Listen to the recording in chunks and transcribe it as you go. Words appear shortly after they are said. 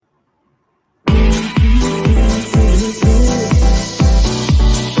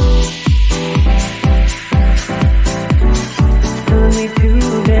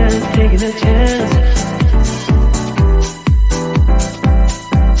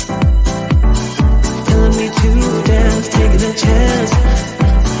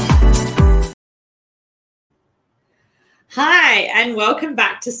and welcome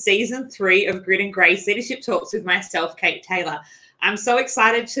back to season 3 of Grit and Grace Leadership Talks with myself, Kate Taylor. I'm so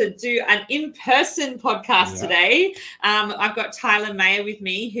excited to do an in-person podcast today. I've got Tyler Maher with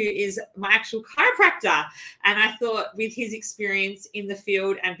me, who is my actual chiropractor. And I thought with his experience in the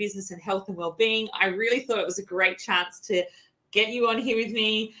field and business and health and well-being, I really thought it was a great chance to get you on here with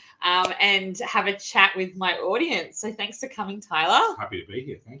me and have a chat with my audience. So thanks for coming, Tyler. Happy to be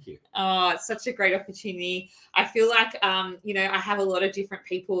here. Thank you. Oh, it's such a great opportunity. I feel like, I have a lot of different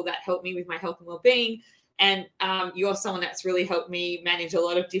people that help me with my health and well-being. And you're someone that's really helped me manage a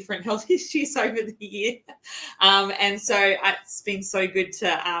lot of different health issues over the year. And so it's been so good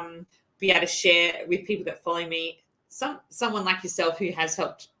to be able to share with people that follow me, someone like yourself who has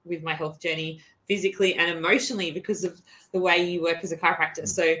helped with my health journey physically and emotionally because of the way you work as a chiropractor.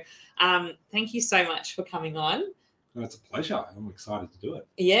 So thank you so much for coming on. No, it's a pleasure. I'm excited to do it.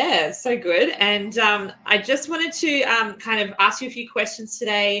 Yeah, it's so good. And I just wanted to kind of ask you a few questions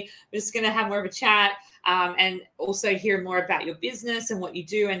today. We're just going to have more of a chat and also hear more about your business and what you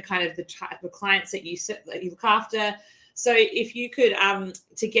do and kind of the type of clients that you look after. So if you could,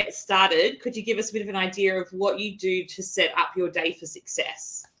 to get started, could you give us a bit of an idea of what you do to set up your day for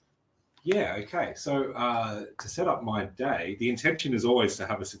success? Yeah, okay. So to set up my day, the intention is always to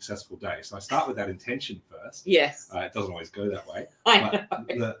have a successful day. So I start with that intention first. Yes. It doesn't always go that way. I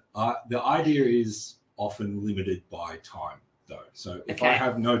know. The idea is often limited by time, though. So if I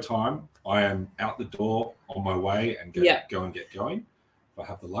have no time, I am out the door on my way and go and get going. If I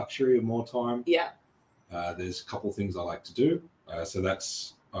have the luxury of more time, there's a couple of things I like to do. So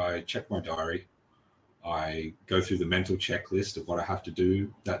that's I check my diary. I go through the mental checklist of what I have to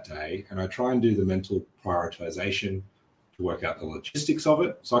do that day, and I try and do the mental prioritization to work out the logistics of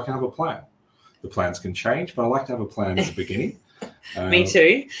it so I can have a plan. The plans can change, but I like to have a plan at the beginning. Me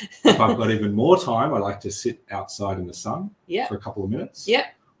too. If I've got even more time, I like to sit outside in the sun for a couple of minutes. Yeah.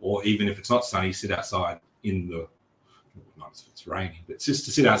 Or even if it's not sunny, sit outside in the, not if it's raining, but just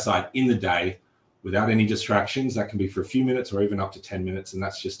to sit outside in the day without any distractions. That can be for a few minutes or even up to 10 minutes, and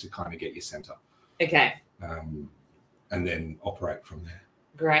that's just to kind of get your center. Okay. And then operate from there.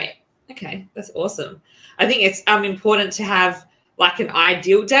 Great. Okay. That's awesome. I think it's important to have like an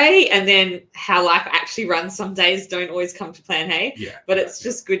ideal day, and then how life actually runs. Some days don't always come to plan, hey? Yeah. But it's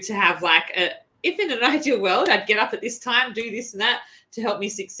just good to have like if in an ideal world, I'd get up at this time, do this and that to help me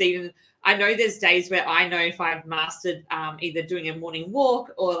succeed. And I know there's days where I know if I've mastered either doing a morning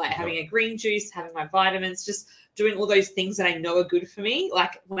walk or like having a green juice, having my vitamins, just doing all those things that I know are good for me.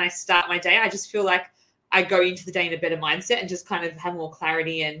 Like when I start my day, I just feel like I go into the day in a better mindset and just kind of have more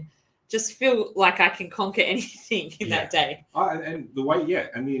clarity and just feel like I can conquer anything in that day. And the way,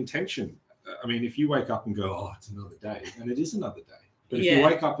 and the intention. I mean, if you wake up and go, oh, it's another day, and it is another day. But if you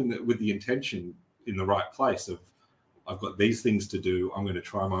wake up with the intention in the right place of, I've got these things to do, I'm going to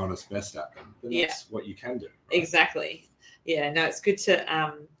try my honest best at them, then that's what you can do. Right? Exactly. Yeah, no, it's good to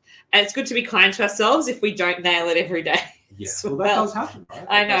and it's good to be kind to ourselves if we don't nail it every day. Yes, well, that does happen, right?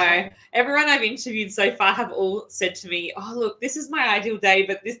 I know. Everyone I've interviewed so far have all said to me, oh, look, this is my ideal day,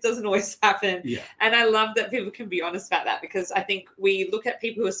 but this doesn't always happen. Yeah. And I love that people can be honest about that, because I think we look at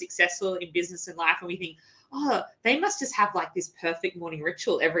people who are successful in business and life and we think, oh, they must just have like this perfect morning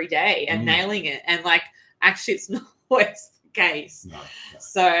ritual every day and nailing it. And like, actually, it's not always the case. No.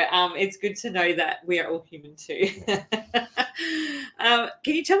 So it's good to know that we are all human too.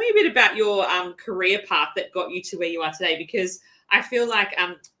 Can you tell me a bit about your career path that got you to where you are today? Because I feel like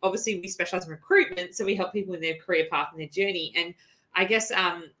obviously we specialize in recruitment, so we help people in their career path and their journey. And I guess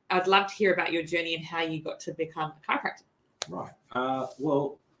I'd love to hear about your journey and how you got to become a chiropractor. Right.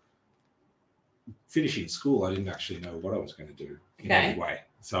 Well, finishing school, I didn't actually know what I was going to do in any way.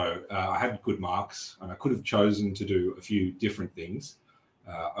 So I had good marks and I could have chosen to do a few different things.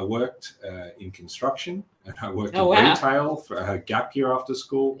 I worked in construction and I worked in retail. I had a gap year after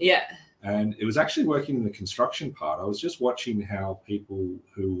school. Yeah. And it was actually working in the construction part. I was just watching how people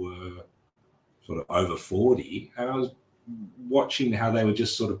who were sort of over 40, and I was watching how they were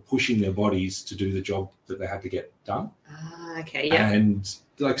just sort of pushing their bodies to do the job that they had to get done. Okay, yeah. And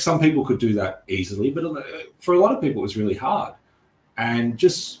like some people could do that easily, but for a lot of people it was really hard. And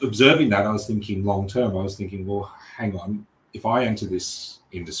just observing that, I was thinking long term, I was thinking, well, hang on, if I enter this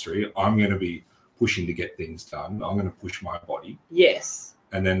industry, I'm going to be pushing to get things done. I'm going to push my body. Yes.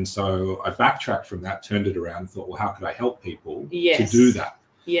 And then so I backtracked from that, turned it around, thought, well, how could I help people to do that?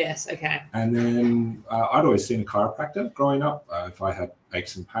 Yes, okay. And then I'd always seen a chiropractor growing up. If I had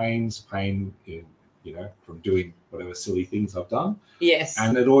aches and pain in, from doing whatever silly things I've done. Yes.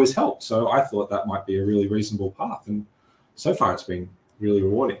 And it always helped. So I thought that might be a really reasonable path. And so far it's been really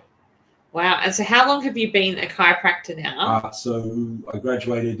rewarding. Wow. And so how long have you been a chiropractor now? So I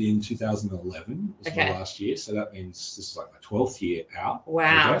graduated in 2011 was my Okay. last year. So that means this is like my 12th year out.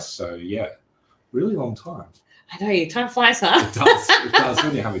 Wow. I guess. So yeah, really long time. I know, time flies, huh? It does. It does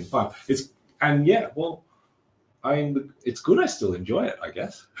when you're having fun. I mean, it's good. I still enjoy it, I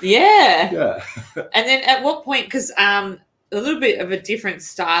guess. Yeah. Yeah. And then at what point, because a little bit of a different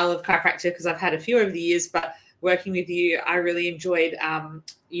style of chiropractor, because I've had a few over the years, but working with you, I really enjoyed,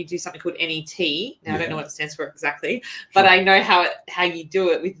 you do something called NET. Now, I don't know what it stands for exactly, but I know how you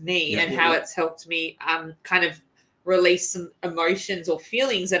do it with me and how it's helped me kind of release some emotions or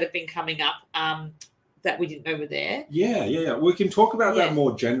feelings that have been coming up that we didn't know were there. Yeah. We can talk about that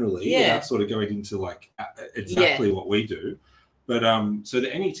more generally without sort of going into like exactly what we do. But so the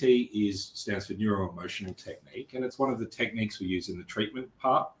NET stands for neuro-emotional technique, and it's one of the techniques we use in the treatment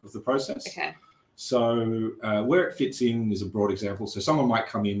part of the process. Okay. So where it fits in is a broad example. So someone might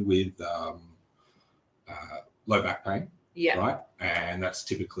come in with low back pain, right? And that's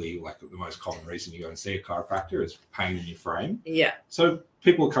typically like the most common reason you go and see a chiropractor is pain in your frame. Yeah. So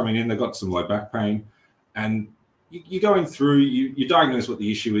people are coming in, they've got some low back pain, and you're going through, you diagnose what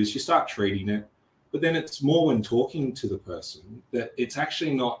the issue is, you start treating it, but then it's more when talking to the person that it's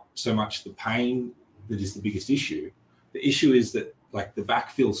actually not so much the pain that is the biggest issue. The issue is that like the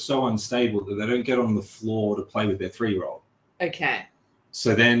back feels so unstable that they don't get on the floor to play with their 3-year-old. Okay.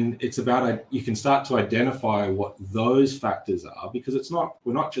 So then it's about, you can start to identify what those factors are, because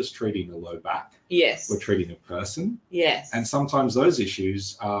we're not just treating a low back. Yes. We're treating a person. Yes. And sometimes those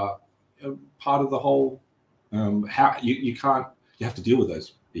issues are part of the whole, how you have to deal with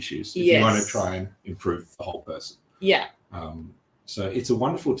those issues if you want to try and improve the whole person. Yeah. So it's a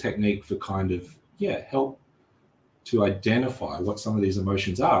wonderful technique for kind of, help to identify what some of these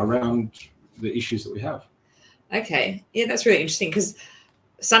emotions are around the issues that we have. Okay. Yeah, that's really interesting, because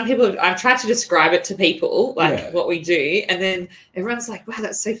some people, I've tried to describe it to people, like what we do, and then everyone's like, wow,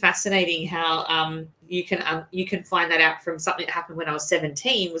 that's so fascinating how you can find that out from something that happened when I was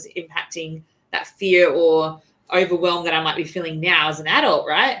 17 was impacting that fear or overwhelm that I might be feeling now as an adult,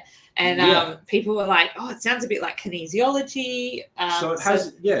 right? And people were like, oh, it sounds a bit like kinesiology. So it has,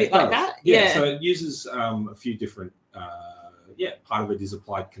 a bit like that. Yeah, so it uses a few different, part of it is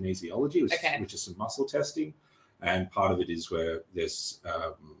applied kinesiology, which is some muscle testing. And part of it is where there's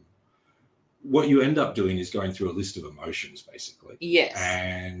what you end up doing is going through a list of emotions, basically. Yes.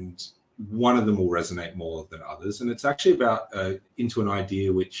 And one of them will resonate more than others. And it's actually about into an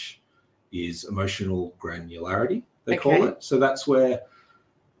idea which is emotional granularity, they call it. So that's where,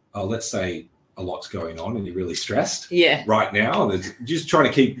 let's say, a lot's going on and you're really stressed right now. And it's just trying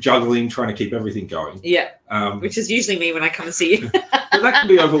to keep juggling, trying to keep everything going. Yeah. Which is usually me when I come and see you. But that can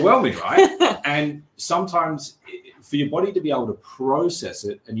be overwhelming, right? And sometimes for your body to be able to process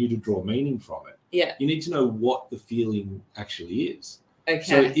it and you to draw meaning from it, you need to know what the feeling actually is. Okay.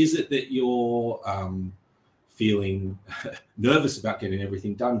 So is it that you're feeling nervous about getting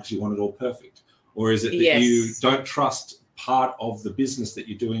everything done because you want it all perfect? Or is it that you don't trust part of the business that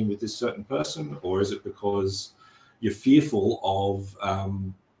you're doing with this certain person? Or is it because you're fearful of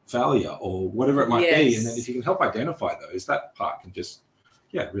failure or whatever it might be? And then if you can help identify those, that part can just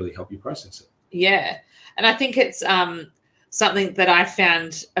really help you process it. Yeah. And I think it's something that I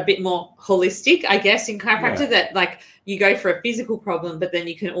found a bit more holistic, I guess, in chiropractor, that like you go for a physical problem, but then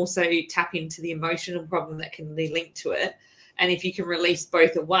you can also tap into the emotional problem that can be linked to it. And if you can release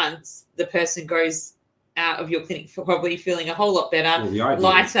both at once, the person goes out of your clinic for probably feeling a whole lot better,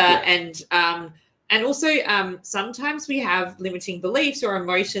 lighter, and also sometimes we have limiting beliefs or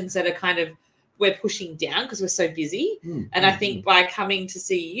emotions that are kind of we're pushing down because we're so busy. And I think by coming to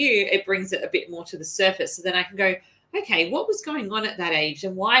see you, it brings it a bit more to the surface. So then I can go, okay, what was going on at that age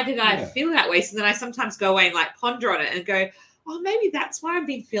and why did I feel that way? So then I sometimes go away and like ponder on it and go, oh, maybe that's why I've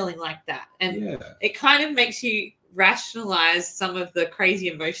been feeling like that. And it kind of makes you rationalize some of the crazy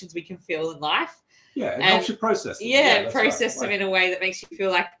emotions we can feel in life. Yeah, it helps you process them. Process them in a way that makes you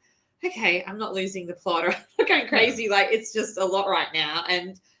feel like, okay, I'm not losing the plot or I'm not going crazy. Like it's just a lot right now.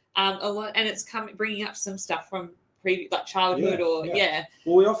 And a lot, and it's bringing up some stuff from previous, like childhood or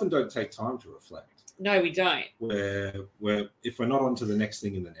Well, we often don't take time to reflect. No, we don't. We're if we're not on to the next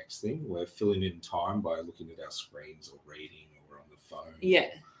thing and the next thing, we're filling in time by looking at our screens or reading or we're on the phone. Yeah.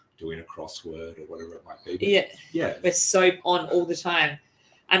 Doing a crossword or whatever it might be. But we're so on all the time.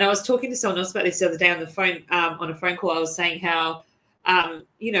 And I was talking to someone else about this the other day on the phone, on a phone call. I was saying how,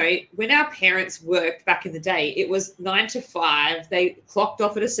 when our parents worked back in the day, it was 9 to 5. They clocked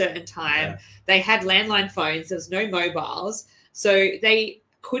off at a certain time. Yeah. They had landline phones. There was no mobiles. So they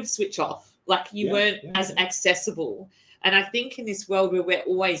could switch off. Like you weren't as accessible. And I think in this world where we're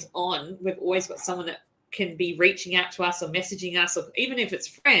always on, we've always got someone that can be reaching out to us or messaging us, or even if it's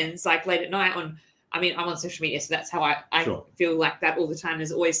friends, like late at night I'm on social media, so that's how I Sure. feel like that all the time.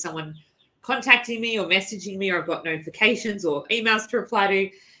 There's always someone contacting me or messaging me, or I've got notifications or emails to reply to.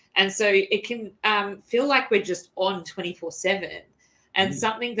 And so it can feel like we're just on 24/7. And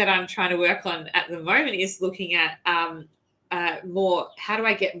something that I'm trying to work on at the moment is looking at more, how do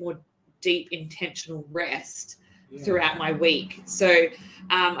I get more deep intentional rest throughout my week? So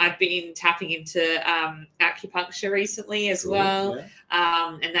I've been tapping into acupuncture recently as well.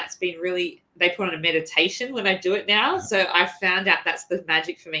 Yeah. And that's been really, they put on a meditation when I do it now. Yeah. So I found out that's the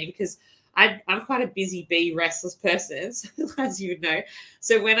magic for me, because I'm quite a busy bee, restless person, as you would know.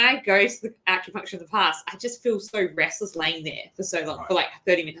 So when I go to the acupuncture in the past, I just feel so restless laying there for so long, for like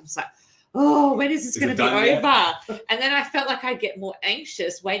 30 minutes. I'm just like, oh, when is this going to be over? And then I felt like I'd get more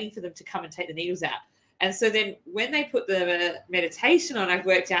anxious waiting for them to come and take the needles out. And so then when they put the meditation on, I've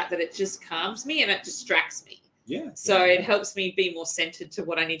worked out that it just calms me and it distracts me. Yeah. So it helps me be more centered to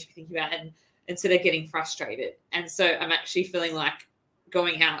what I need to be thinking about, and instead of getting frustrated. And so I'm actually feeling like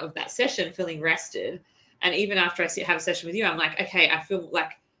going out of that session feeling rested. And even after I have a session with you, I'm like, okay, I feel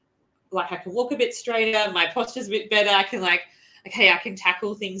like I can walk a bit straighter, my posture's a bit better, I can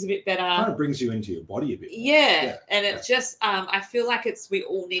tackle things a bit better. It kind of brings you into your body a bit more. Yeah. And it's just I feel like we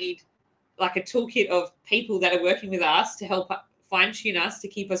all need like a toolkit of people that are working with us to help fine tune us to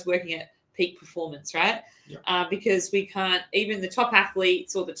keep us working at peak performance, right? Yeah. Because we can't, even the top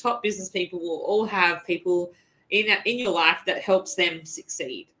athletes or the top business people will all have people in your life that helps them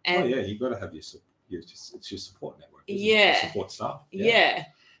succeed. And you've got to have it's your support network. Your support staff. Yeah.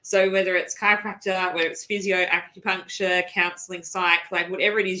 So whether it's chiropractor, whether it's physio, acupuncture, counseling, psych, like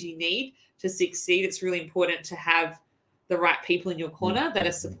whatever it is you need to succeed, it's really important to have the right people in your corner that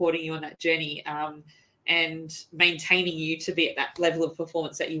are supporting you on that journey and maintaining you to be at that level of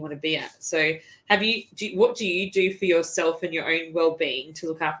performance that you want to be at. So what do you do for yourself and your own well-being to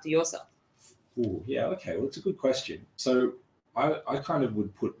look after yourself? Oh, yeah. Okay. Well, it's a good question. So I kind of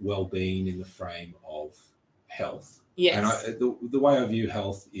would put well-being in the frame of health. Yes. And the way I view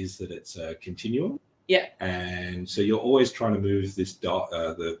health is that it's a continuum. Yeah. And so you're always trying to move this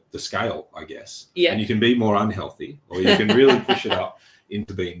the scale, I guess. Yeah. And you can be more unhealthy, or you can really push it up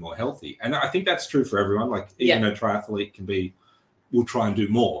into being more healthy. And I think that's true for everyone. Like even a triathlete will try and do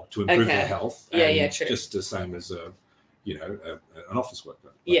more to improve their health. True. Just the same as an office worker.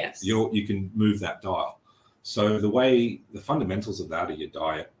 Like yes. You can move that dial. So the fundamentals of that are your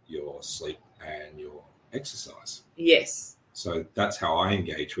diet, your sleep, and your exercise. Yes. So that's how I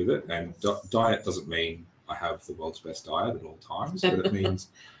engage with it. And diet doesn't mean I have the world's best diet at all times, but it means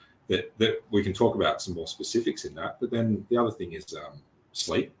that we can talk about some more specifics in that. But then the other thing is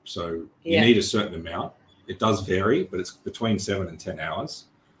sleep. So you need a certain amount. It does vary, but it's between 7 and 10 hours.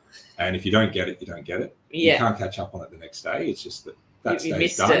 And if you don't get it, you don't get it. Yeah. You can't catch up on it the next day. It's just that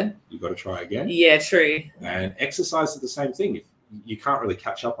day's done. You've got to try again. Yeah, true. And exercise is the same thing. If you can't really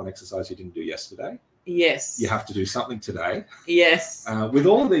catch up on exercise you didn't do yesterday. Yes. You have to do something today. Yes. With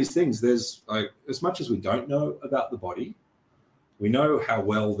all of these things, there's as much as we don't know about the body, we know how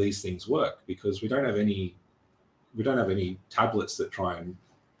well these things work because we don't have any tablets that try and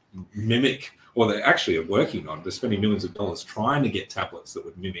mimic, or they actually are working on. They're spending millions of dollars trying to get tablets that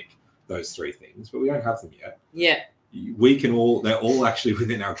would mimic those three things, but we don't have them yet. Yeah. They're all actually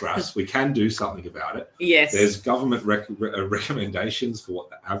within our grasp. We can do something about it. Yes. There's government recommendations for what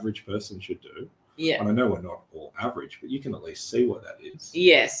the average person should do. Yeah. And I know we're not all average, but you can at least see what that is.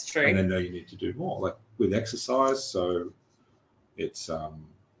 Yes, true. And then know you need to do more. Like with exercise, so it's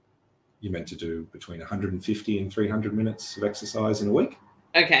you're meant to do between 150 and 300 minutes of exercise in a week.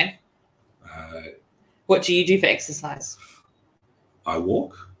 Okay. What do you do for exercise? I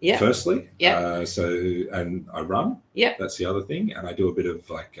walk. Yeah. Firstly. Yeah. And I run. Yeah. That's the other thing. And I do a bit of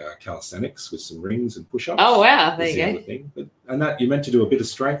calisthenics with some rings and push-ups. Oh wow! There you go. Other thing. And that you're meant to do a bit of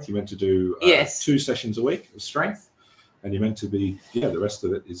strength. You're meant to do 2 sessions a week of strength, and you're meant to be the rest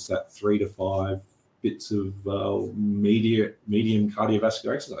of it is that 3 to 5 bits of medium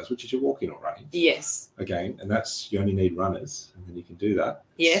cardiovascular exercise, which is your walking or running. Yes. Again, and you only need runners, and then you can do that.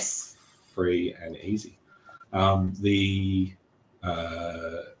 Yes. Free and easy.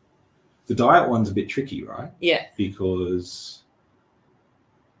 The diet one's a bit tricky, right? Yeah. Because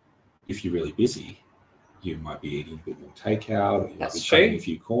if you're really busy, you might be eating a bit more takeout, or you might be cutting a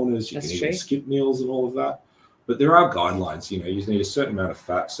few corners. You can even skip meals and all of that. But there are guidelines. You need a certain amount of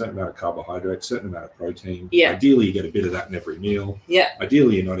fat, certain amount of carbohydrate, certain amount of protein. Yeah. Ideally, you get a bit of that in every meal. Yeah.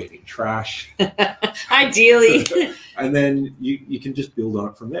 Ideally, you're not eating trash. Ideally. And then you can just build on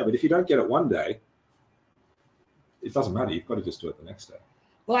it from there. But if you don't get it one day, it doesn't matter. You've got to just do it the next day.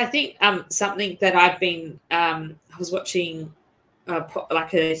 Well, I think something that I've been I was watching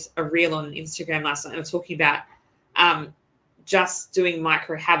like a reel on Instagram last night. I was talking about just doing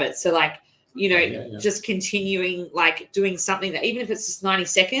micro habits. So like, you know, just continuing like doing something that even if it's just 90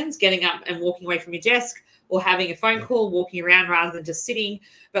 seconds, getting up and walking away from your desk or having a phone call, walking around rather than just sitting,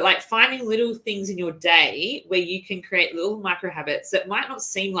 but like finding little things in your day where you can create little micro habits that might not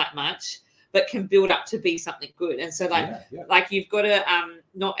seem like much, but can build up to be something good. And so like you've got to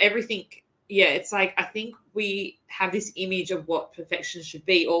not everything. Yeah. It's like, I think we have this image of what perfection should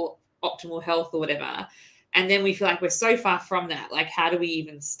be or optimal health or whatever. And then we feel like we're so far from that. Like, how do we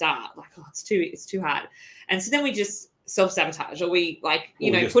even start? Like, oh, it's too hard. And so then we just self-sabotage or we like,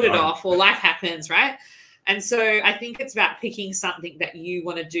 you know, put it off or life happens. Right. And so I think it's about picking something that you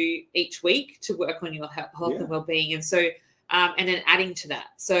want to do each week to work on your health and well-being. And so, and then adding to that.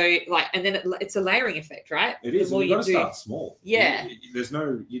 So like, and then it's a layering effect, right? It is. You've got to start small. Yeah.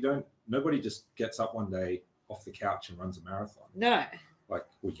 Nobody just gets up one day off the couch and runs a marathon. No. Like,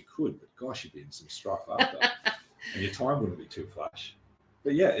 well, you could, but gosh, you'd be in some strife after. And your time wouldn't be too flash.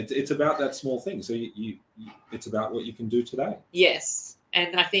 But yeah, it's about that small thing. So it's about what you can do today. Yes.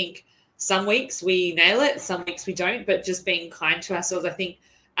 And I think some weeks we nail it, some weeks we don't, but just being kind to ourselves. I think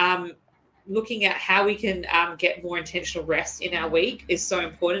looking at how we can get more intentional rest in our week is so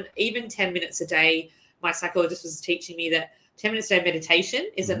important. Even 10 minutes a day, my psychologist was teaching me that 10 minutes a day meditation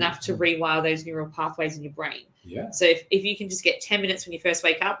is enough to rewire those neural pathways in your brain. Yeah. So if you can just get 10 minutes when you first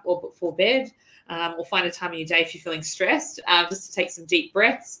wake up or before bed, or find a time in your day if you're feeling stressed, just to take some deep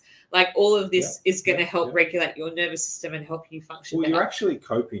breaths, like all of this is going to help regulate your nervous system and help you function better. You're actually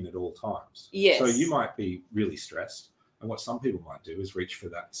coping at all times. Yes. So you might be really stressed. And what some people might do is reach for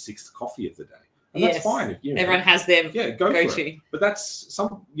that 6th coffee of the day. And that's fine. Everyone has them. Yeah, go for it. But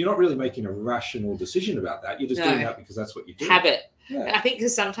you're not really making a rational decision about that. You're just doing that because that's what you do. Habit. Yeah. And I think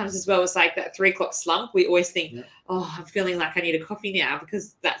because sometimes as well, it's like that 3 o'clock slump. We always think, oh, I'm feeling like I need a coffee now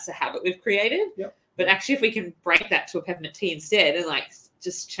because that's a habit we've created. Yep. But actually, if we can break that to a peppermint tea instead and like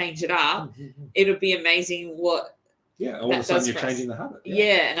just change it up, it'll be amazing what. Yeah, all of a sudden you're changing the habit.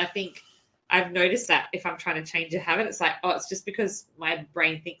 Yeah, and I think I've noticed that if I'm trying to change a habit, it's like, oh, it's just because my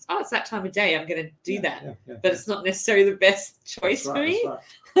brain thinks, oh, it's that time of day, I'm going to do that. But it's not necessarily the best choice for me. Right.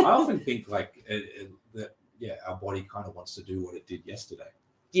 I often think like that, our body kind of wants to do what it did yesterday.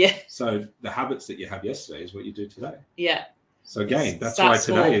 Yeah. So the habits that you have yesterday is what you do today. Yeah. So again, that's why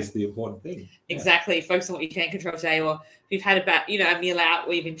today is the important thing. Exactly. Focus on what you can control today, or if you've had a meal out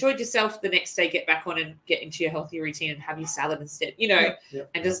where you've enjoyed yourself, the next day get back on and get into your healthy routine and have your salad instead,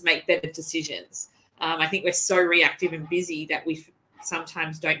 and just make better decisions. I think we're so reactive and busy that we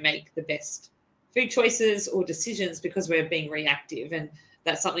sometimes don't make the best food choices or decisions because we're being reactive. And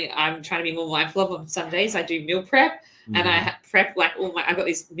that's something I'm trying to be more mindful of. On some days I do meal prep and I prep like I've got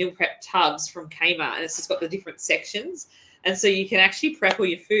these meal prep tubs from Kmart and it's just got the different sections. And so you can actually prep all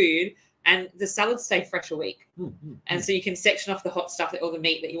your food and the salads stay fresh a week. And so you can section off the hot stuff, all the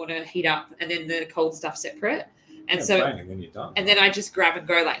meat that you want to heat up, and then the cold stuff separate. And and then you're done. And then I just grab and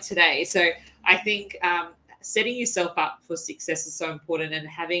go like today. So I think setting yourself up for success is so important, and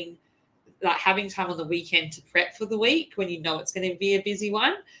having time on the weekend to prep for the week when you know it's going to be a busy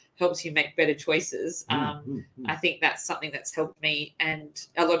one helps you make better choices. I think that's something that's helped me. And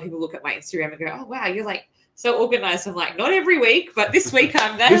a lot of people look at my Instagram and go, oh, wow, you're like so organized. I'm like, not every week, but this week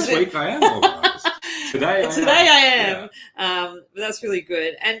I'm there. This week I am organized. Today I am. But that's really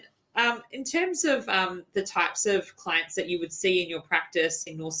good. And in terms of the types of clients that you would see in your practice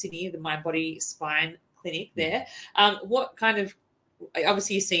in North Sydney, the Mind Body Spine Clinic there, what kind of,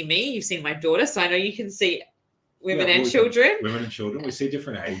 obviously you see me, you've seen my daughter, so I know you can see women and children. Women and children. We see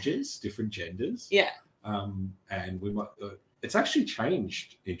different ages, different genders. Yeah. And we might, it's actually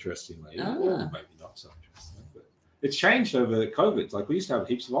changed, interestingly. Or maybe not so interestingly, but it's changed over COVID. Like we used to have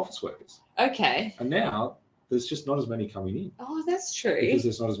heaps of office workers. Okay. And now there's just not as many coming in. Oh, that's true. Because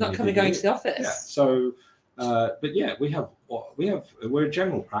there's not as many going to the office. Yeah. So, but yeah, we're a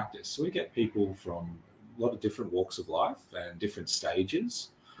general practice. So we get people from a lot of different walks of life and different stages.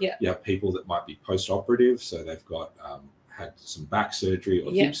 Yeah. You have people that might be post-operative, so they've got had some back surgery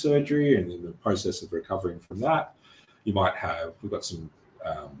or hip surgery, and in the process of recovering from that. We've got some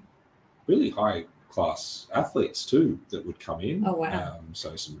really high-class athletes too that would come in. Oh wow!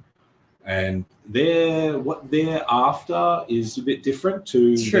 And what they're after is a bit different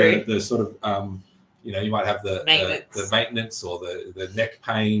to the sort of you might have the maintenance or the neck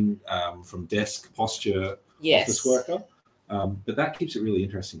pain from desk posture office worker. But that keeps it really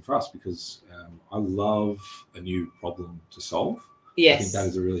interesting for us because I love a new problem to solve. Yes. I think that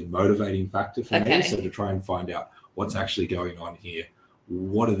is a really motivating factor for me. So to try and find out what's actually going on here.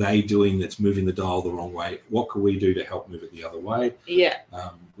 What are they doing that's moving the dial the wrong way? What can we do to help move it the other way? Yeah.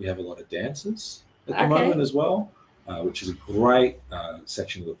 We have a lot of dancers at the moment as well, which is a great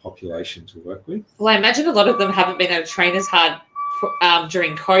section of the population to work with. Well, I imagine a lot of them haven't been able to train as hard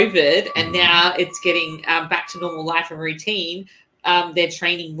during COVID, and now it's getting back to normal life and routine. They're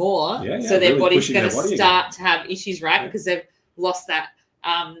training more, so their really body's going to start to have issues, right? Because they've lost that.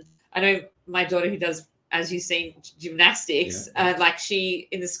 I know my daughter who does, as you've seen, gymnastics, like she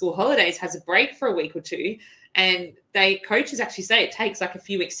in the school holidays has a break for a week or two, and coaches actually say it takes like a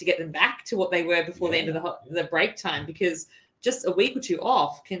few weeks to get them back to what they were before the end of the break time, because just a week or two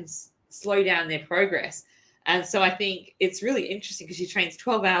off can slow down their progress. And so I think it's really interesting because she trains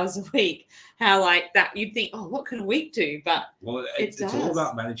 12 hours a week. How like that you'd think, oh, what can a week do? But it's all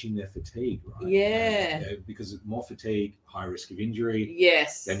about managing their fatigue, right? Yeah. Because more fatigue, high risk of injury.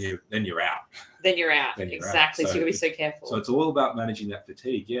 Yes. Then you're out. Exactly. So you've got to be so careful. So it's all about managing that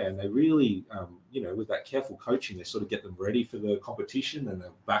fatigue, and they really, with that careful coaching, they sort of get them ready for the competition, and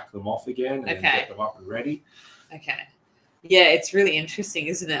they'll back them off again, and then get them up and ready. Okay. Yeah, it's really interesting,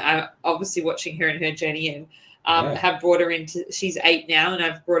 isn't it? I'm obviously watching her and her journey, and have brought her into. She's 8 now, and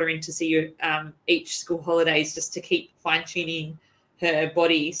I've brought her in to see her each school holidays just to keep fine tuning her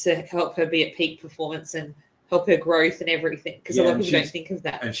body to help her be at peak performance and help her growth and everything. Because a lot of people don't think of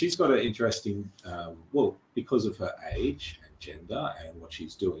that. And she's got an interesting, because of her age and gender and what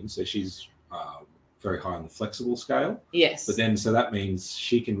she's doing, so she's very high on the flexible scale. Yes. But then, so that means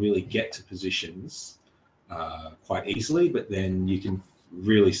she can really get to positions quite easily, but then you can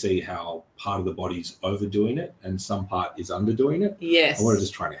really see how part of the body's overdoing it and some part is underdoing it. Yes. And we're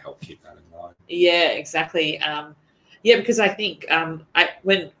just trying to help keep that in mind. Yeah, exactly. Because I think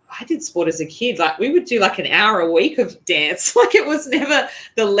when I did sport as a kid, like we would do like an hour a week of dance. Like it was never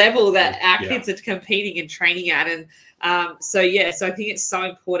the level that our kids are competing and training at. And so I think it's so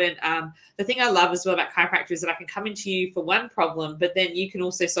important. The thing I love as well about chiropractor is that I can come into you for one problem, but then you can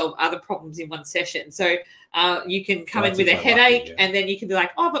also solve other problems in one session. So you can come in with a headache and then you can be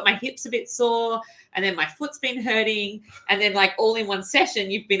like, oh, but my hip's a bit sore and then my foot's been hurting. And then like all in one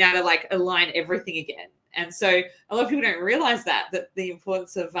session, you've been able to like align everything again. And so a lot of people don't realize that the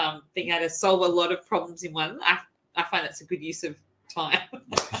importance of being able to solve a lot of problems in one. I find that's a good use of time.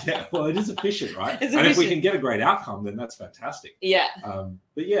 Yeah, well, it is efficient, right? It's and efficient. If we can get a great outcome, then that's fantastic. Yeah.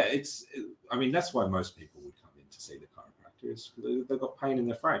 But yeah, that's why most people would come in to see the chiropractor is they've got pain in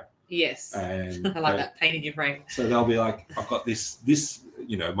their frame. Yes. And I like that, pain in your frame. So they'll be like, I've got this,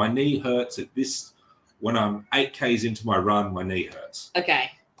 my knee hurts at this, when I'm 8 Ks into my run, my knee hurts.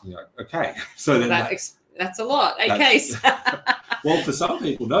 Okay. You're like, okay. So then that's a lot, 8 Ks. Well, for some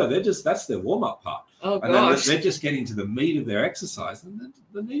people, no, that's their warm-up part. Oh, and gosh. Then they're just getting to the meat of their exercise, and then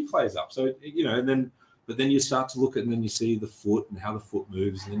the knee plays up. So, but then you start to look at, and then you see the foot and how the foot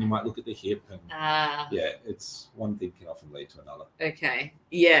moves, and then you might look at the hip. And it's one thing can often lead to another. Okay.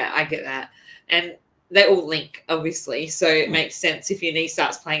 Yeah, I get that. And they all link, obviously. So it makes sense if your knee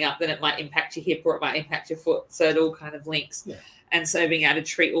starts playing up, then it might impact your hip or it might impact your foot. So it all kind of links. Yeah. And so being able to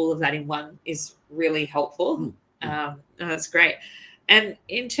treat all of that in one is really helpful. That's great. And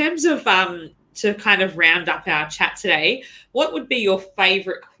in terms of to kind of round up our chat today, what would be your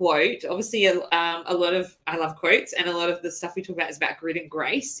favorite quote? Obviously, I love quotes, and a lot of the stuff we talk about is about grit and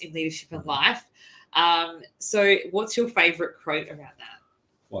grace in leadership and life. So what's your favorite quote around that?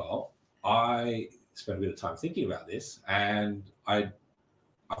 Well, I spent a bit of time thinking about this, and I've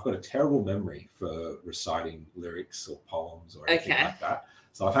got a terrible memory for reciting lyrics or poems or anything like that.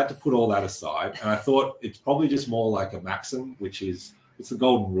 So I've had to put all that aside. And I thought it's probably just more like a maxim, which is, it's the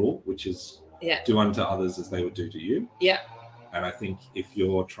golden rule, which is do unto others as they would do to you. Yeah. And I think if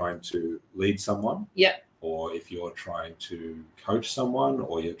you're trying to lead someone, or if you're trying to coach someone,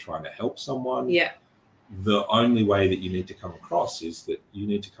 or you're trying to help someone, the only way that you need to come across is that you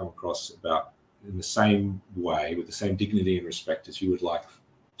need to come across about in the same way, with the same dignity and respect as you would like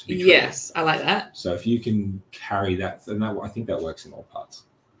to be treated. Yes, I like that. So if you can carry that, then I think that works in all parts.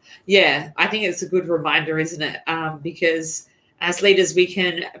 Yeah, I think it's a good reminder, isn't it? Because as leaders, we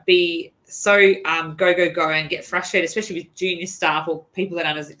can be so go and get frustrated, especially with junior staff or people that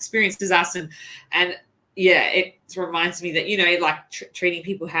aren't as experienced as us. And it reminds me that, like treating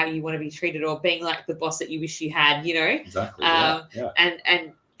people how you want to be treated, or being like the boss that you wish you had, Exactly.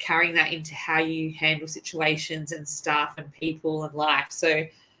 And carrying that into how you handle situations and staff and people and life. So,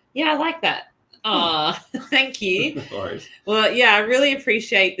 I like that. Oh, thank you. No worries. Well, I really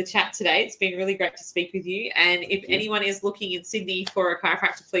appreciate the chat today. It's been really great to speak with you. And if anyone is looking in Sydney for a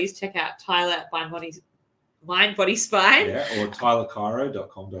chiropractor, please check out Tyler by Monty's Mind, Body, Spine. Yeah, or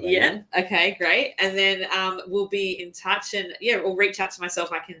tylercairo.com.au. Yeah, okay, great. And then we'll be in touch, and or reach out to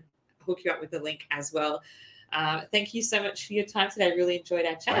myself. I can hook you up with the link as well. Thank you so much for your time today. I really enjoyed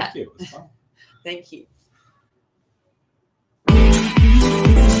our chat. Thank you. It was fun. Thank you.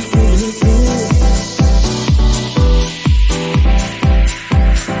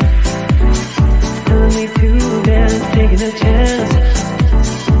 Me to dance, taking a chance.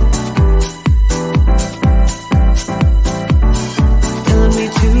 Telling me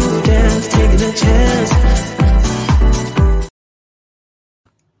to dance, taking a chance.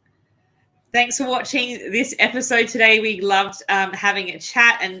 Thanks for watching this episode today. We loved having a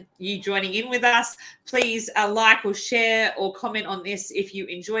chat and you joining in with us. Please like or share or comment on this if you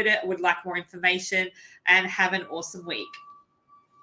enjoyed it, would like more information, and have an awesome week.